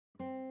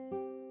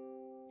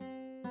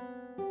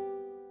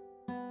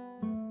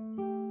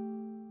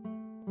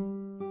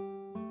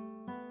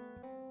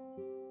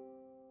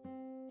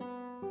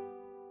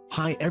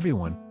Hi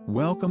everyone,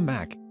 welcome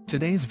back.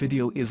 Today's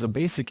video is a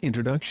basic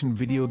introduction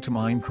video to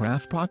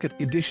Minecraft Pocket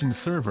Edition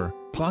server,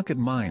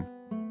 Pocketmine.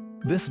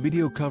 This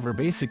video cover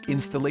basic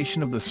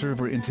installation of the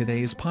server in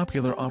today's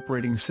popular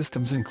operating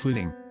systems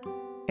including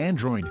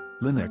Android,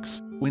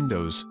 Linux,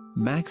 Windows,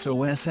 Mac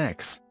OS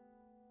X.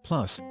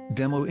 Plus,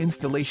 demo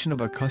installation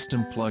of a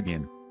custom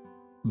plugin.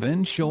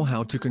 Then show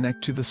how to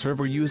connect to the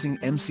server using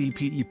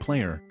MCPE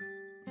player.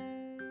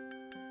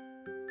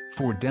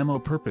 For demo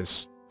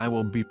purpose, I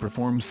will be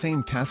perform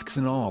same tasks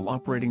in all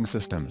operating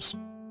systems.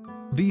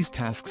 These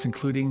tasks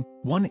including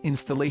 1.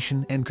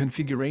 Installation and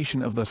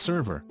configuration of the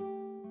server.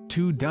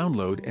 2.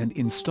 Download and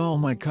install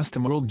my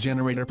custom world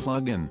generator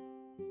plugin.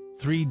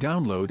 3.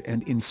 Download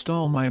and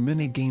install my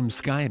Minigame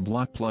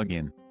Skyblock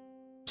plugin.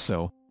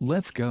 So,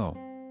 let's go.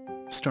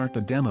 Start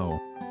the demo.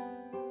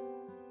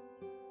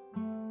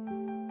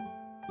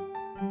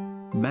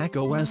 Mac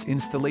OS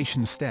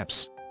installation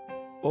steps.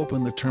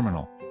 Open the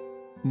terminal.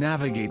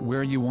 Navigate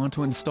where you want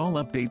to install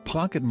update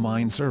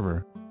Pocketmine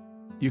server.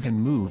 You can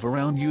move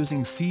around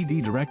using CD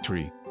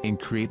directory, and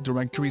create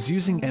directories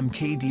using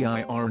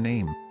mkdir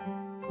name.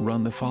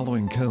 Run the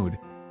following code.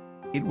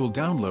 It will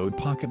download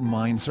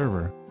Pocketmine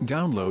server,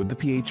 download the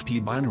PHP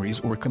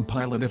binaries or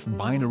compile it if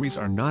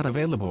binaries are not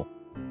available.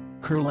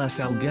 curl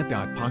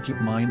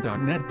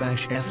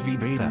slget.pocketmine.net/sv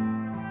beta.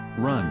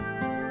 Run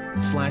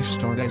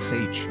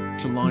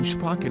 /start.sh to launch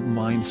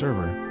Pocketmine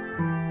server.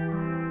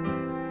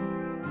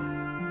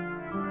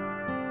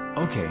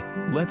 Okay,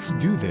 let's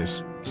do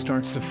this.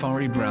 Start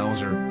Safari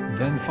browser,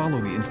 then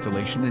follow the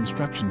installation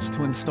instructions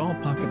to install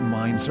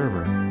Pocketmine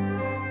server.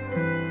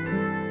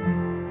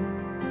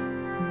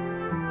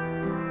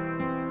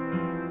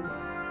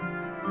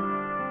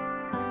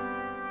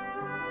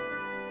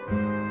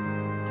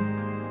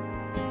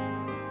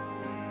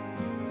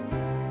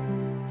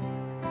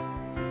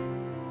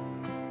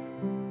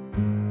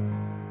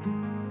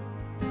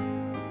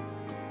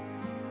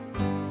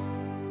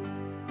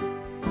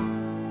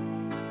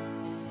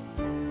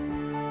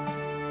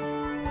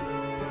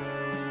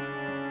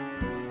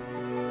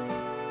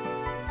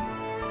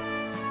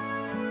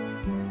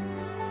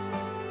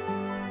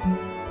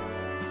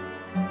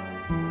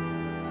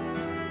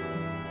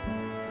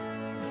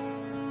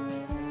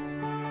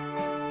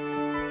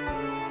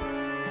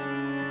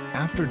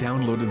 After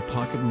downloaded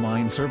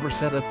Pocketmine server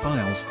setup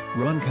files,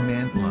 run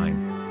command line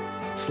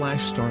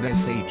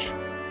 /start.sh.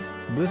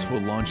 This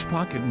will launch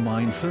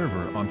Pocketmine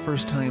server on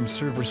first time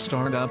server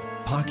startup.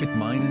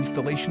 Pocketmine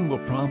installation will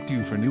prompt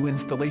you for new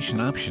installation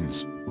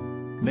options.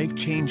 Make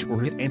change or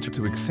hit enter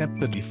to accept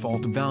the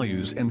default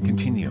values and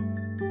continue.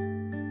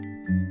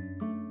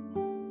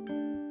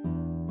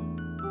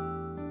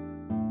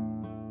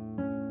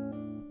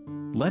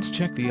 Let's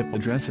check the IP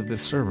address of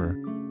this server.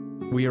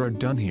 We are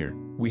done here.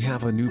 We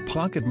have a new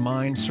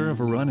Pocketmine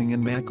server running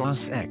in Mac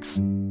OS X.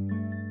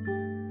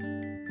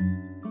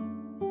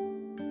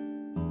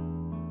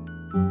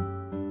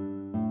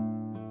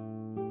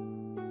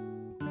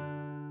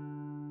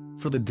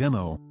 For the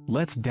demo,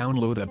 let's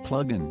download a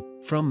plugin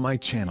from my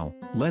channel.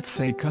 Let's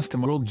say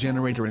Custom World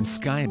Generator and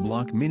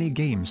Skyblock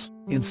Minigames.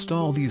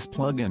 Install these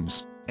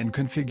plugins, and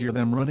configure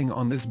them running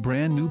on this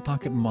brand new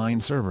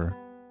Pocketmine server.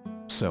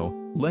 So,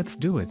 let's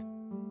do it.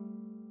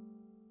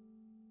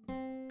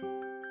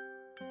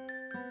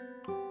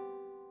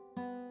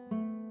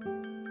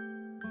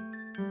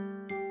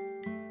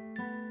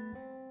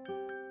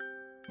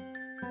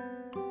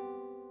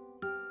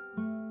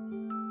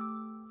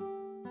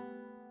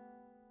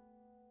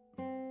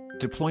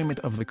 Deployment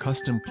of the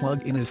custom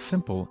plugin is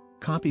simple.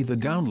 Copy the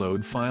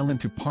download file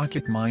into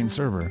Pocketmine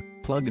server,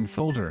 plugin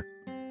folder.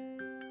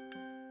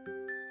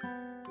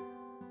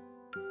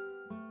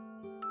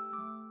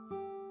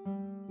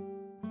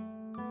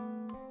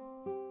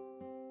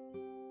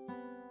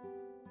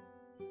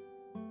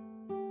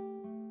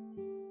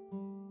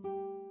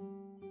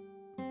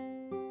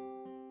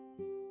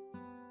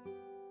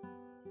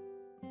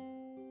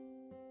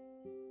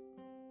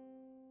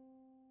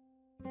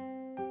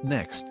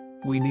 Next,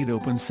 we need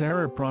open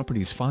server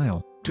properties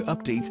file, to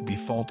update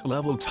default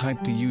level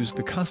type to use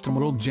the custom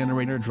world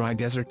generator dry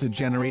desert to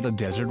generate a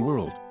desert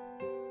world.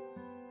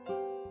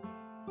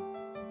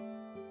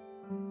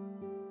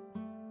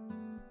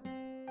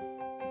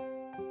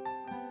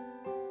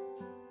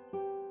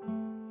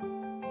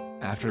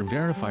 After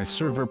verify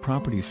server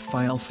properties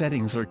file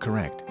settings are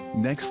correct,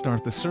 next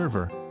start the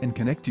server, and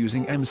connect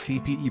using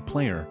MCPE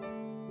player.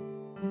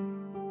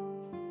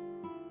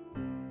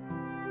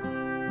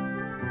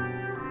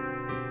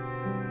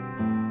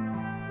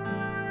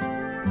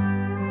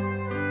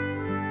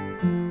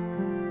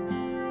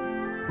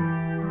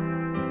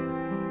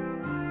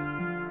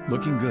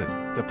 Looking good,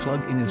 the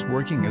plugin is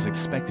working as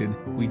expected.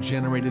 We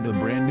generated a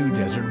brand new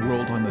desert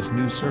world on this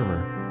new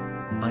server.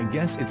 I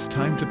guess it's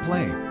time to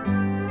play.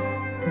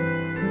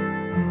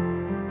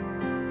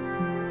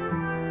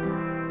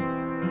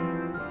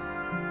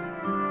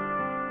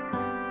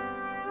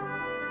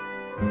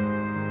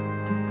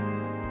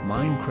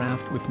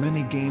 Minecraft with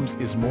mini-games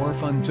is more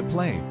fun to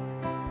play.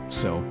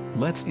 So,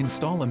 let's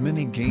install a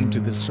mini-game to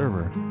this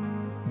server.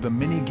 The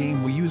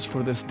minigame we use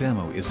for this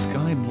demo is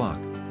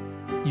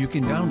Skyblock. You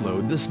can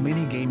download this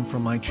minigame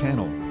from my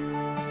channel.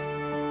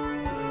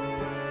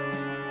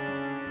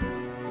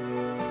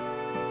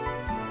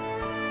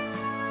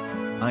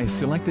 I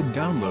selected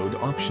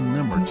download option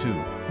number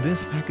 2.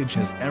 This package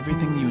has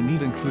everything you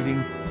need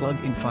including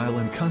plug-in file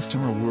and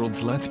customer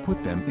worlds. Let's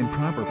put them in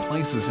proper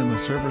places in the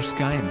server.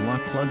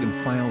 Skyblock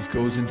plugin files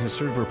goes into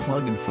server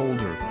plugin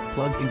folder,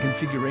 plugin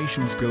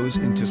configurations goes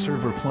into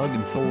server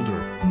plugin folder,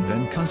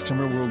 then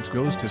customer worlds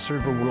goes to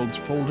server worlds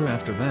folder.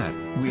 After that,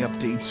 we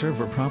update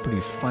server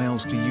properties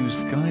files to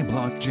use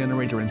Skyblock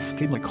generator and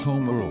Skyblock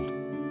home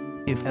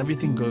world. If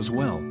everything goes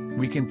well,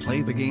 we can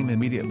play the game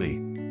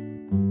immediately.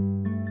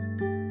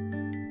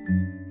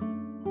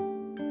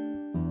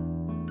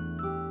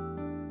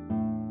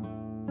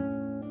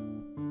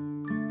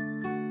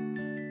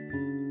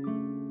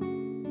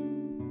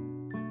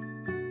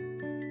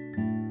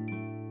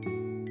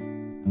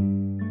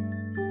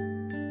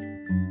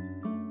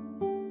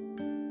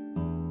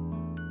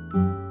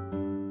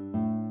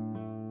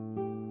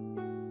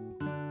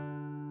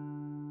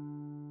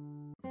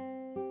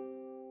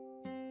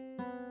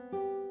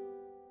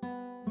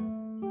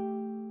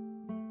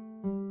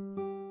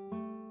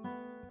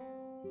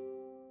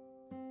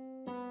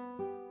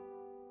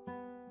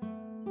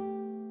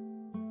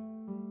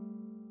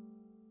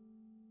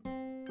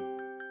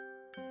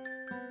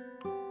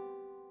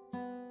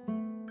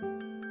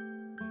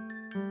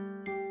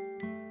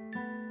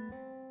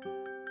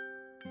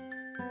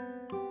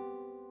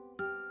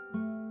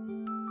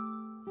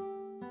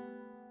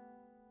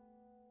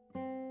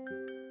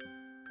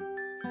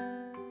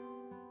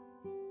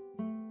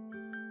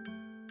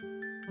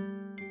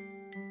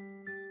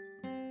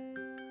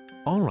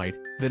 Alright,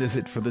 that is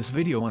it for this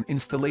video on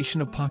installation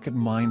of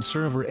Pocketmine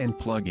server and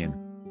plugin.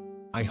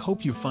 I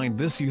hope you find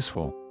this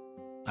useful.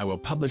 I will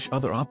publish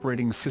other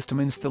operating system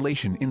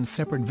installation in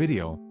separate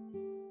video.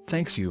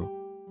 Thanks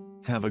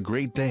you. Have a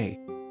great day.